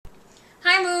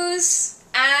Moose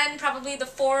and probably the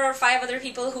 4 or 5 other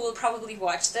people who will probably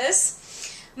watch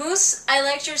this. Moose, I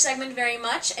liked your segment very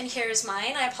much, and here's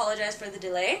mine. I apologize for the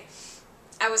delay.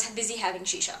 I was busy having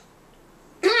shisha.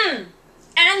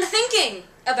 And thinking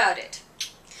about it.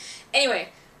 Anyway,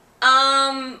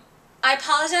 I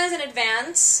apologize in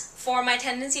advance for my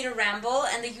tendency to ramble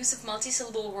and the use of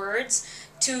multi-syllable words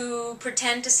to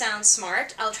pretend to sound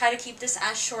smart. I'll try to keep this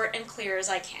as short and clear as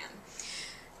I can.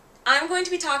 I'm going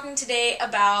to be talking today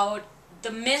about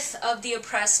the myth of the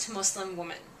oppressed Muslim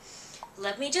woman.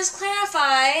 Let me just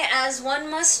clarify, as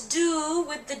one must do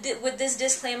with this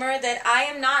disclaimer, that I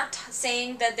am not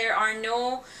saying that there are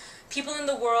no people in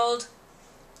the world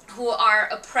who are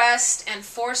oppressed and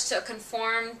forced to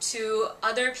conform to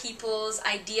other people's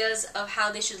ideas of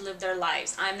how they should live their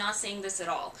lives. I'm not saying this at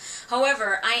all.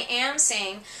 However, I am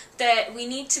saying that we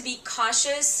need to be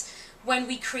cautious when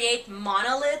we create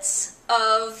monoliths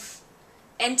of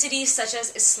entities such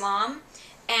as Islam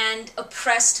and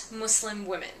oppressed Muslim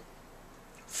women.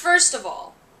 First of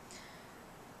all,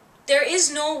 there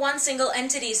is no one single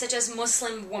entity such as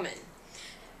Muslim woman.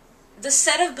 The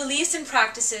set of beliefs and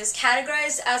practices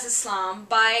categorized as Islam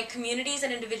by communities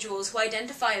and individuals who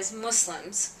identify as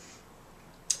Muslims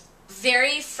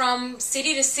vary from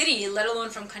city to city, let alone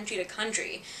from country to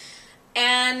country.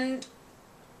 And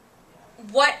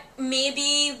what may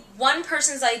be one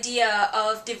person's idea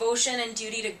of devotion and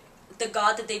duty to the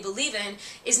God that they believe in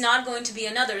is not going to be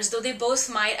another's, though they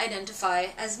both might identify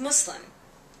as Muslim.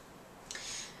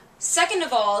 Second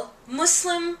of all,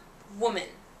 Muslim woman.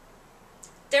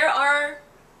 There are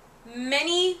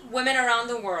many women around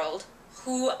the world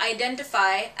who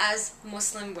identify as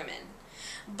Muslim women,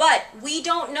 but we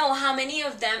don't know how many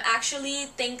of them actually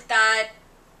think that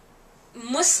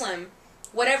Muslim,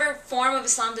 whatever form of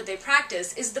Islam that they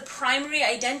practice, is the primary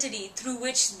identity through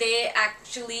which they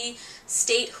actually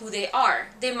state who they are.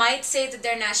 They might say that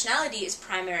their nationality is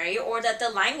primary, or that the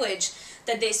language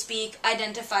that they speak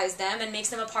identifies them and makes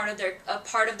them a part of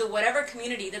the whatever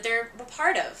community that they're a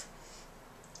part of.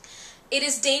 It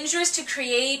is dangerous to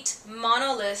create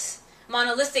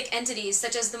monolithic entities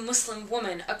such as the Muslim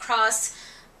woman across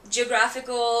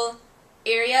geographical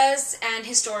areas and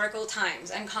historical times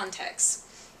and contexts.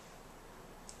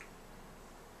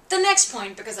 The next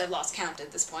point, because I've lost count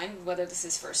at this point, whether this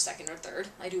is first, second, or third,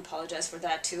 I do apologize for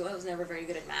that too. I was never very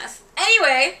good at math.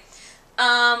 Anyway,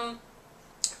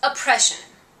 oppression.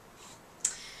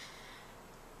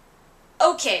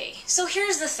 Okay, so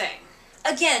here's the thing.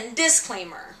 Again,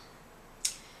 disclaimer.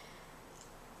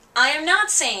 I am not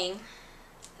saying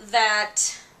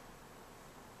that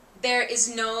there is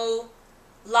no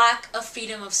lack of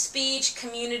freedom of speech,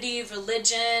 community,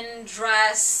 religion,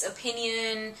 dress,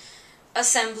 opinion,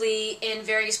 assembly in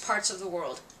various parts of the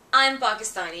world. I'm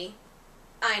Pakistani.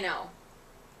 I know.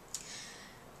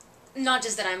 Not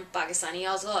just that I'm Pakistani,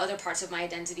 also other parts of my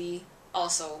identity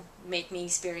also make me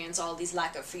experience all these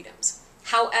lack of freedoms.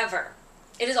 However,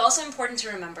 it is also important to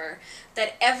remember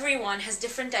that everyone has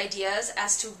different ideas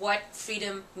as to what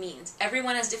freedom means.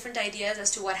 Everyone has different ideas as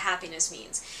to what happiness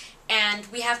means. And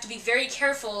we have to be very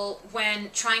careful when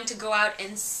trying to go out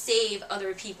and save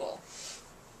other people.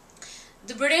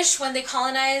 The British, when they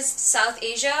colonized South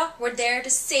Asia, were there to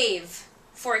save,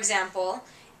 for example,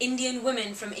 Indian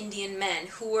women from Indian men,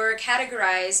 who were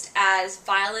categorized as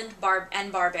violent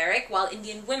and barbaric, while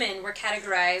Indian women were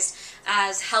categorized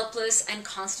as helpless and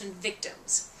constant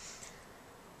victims.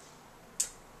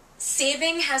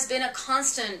 Saving has been a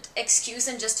constant excuse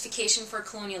and justification for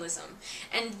colonialism,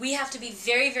 and we have to be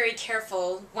very, very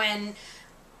careful when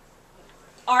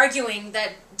arguing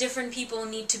that different people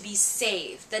need to be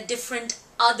saved, that different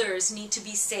others need to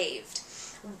be saved.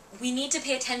 We need to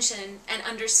pay attention and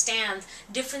understand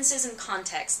differences in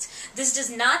context. This does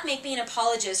not make me an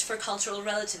apologist for cultural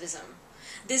relativism.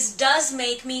 This does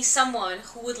make me someone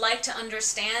who would like to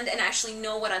understand and actually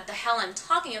know what the hell I'm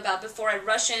talking about before I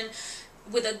rush in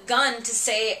with a gun to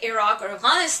say Iraq or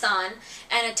Afghanistan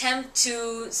and attempt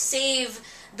to save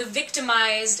the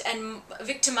victimized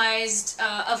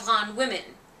Afghan women.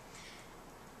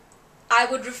 I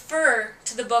would refer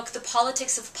to the book The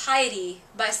Politics of Piety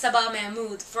by Saba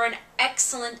Mahmood for an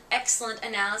excellent, excellent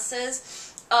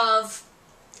analysis of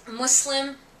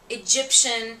Muslim,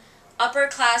 Egyptian,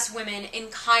 upper-class women in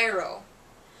Cairo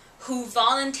who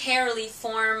voluntarily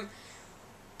form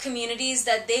communities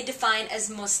that they define as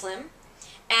Muslim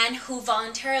and who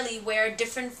voluntarily wear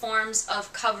different forms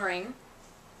of covering,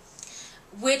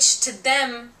 which to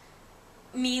them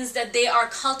means that they are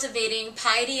cultivating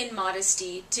piety and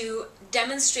modesty to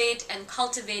demonstrate and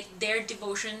cultivate their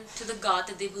devotion to the God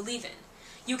that they believe in.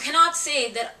 You cannot say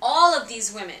that all of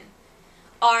these women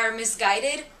are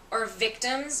misguided or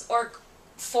victims or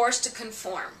forced to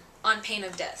conform on pain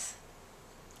of death.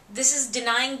 This is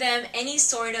denying them any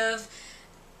sort of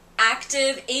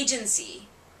active agency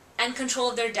and control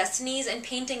of their destinies and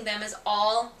painting them as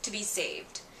all to be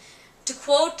saved. To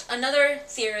quote another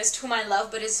theorist whom I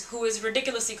love but who is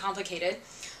ridiculously complicated,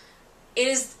 it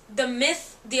is the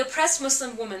myth, the oppressed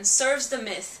Muslim woman serves the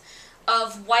myth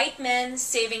of white men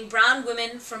saving brown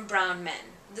women from brown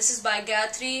men. This is by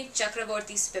Gayatri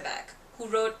Spivak, who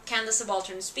wrote Can the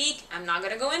Subaltern Speak? I'm not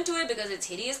going to go into it because it's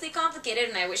hideously complicated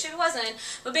and I wish it wasn't,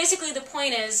 but basically the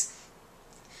point is,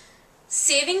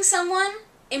 saving someone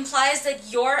implies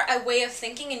that your way of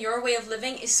thinking and your way of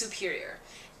living is superior.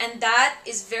 And that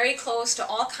is very close to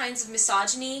all kinds of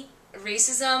misogyny,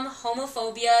 racism,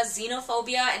 homophobia,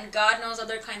 xenophobia, and God knows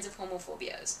other kinds of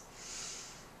homophobias.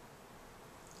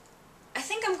 I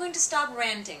think I'm going to stop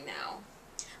ranting now.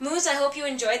 Moose, I hope you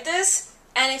enjoyed this,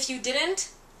 and if you didn't,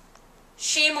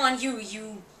 shame on you,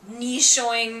 you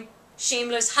knee-showing,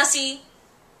 shameless hussy.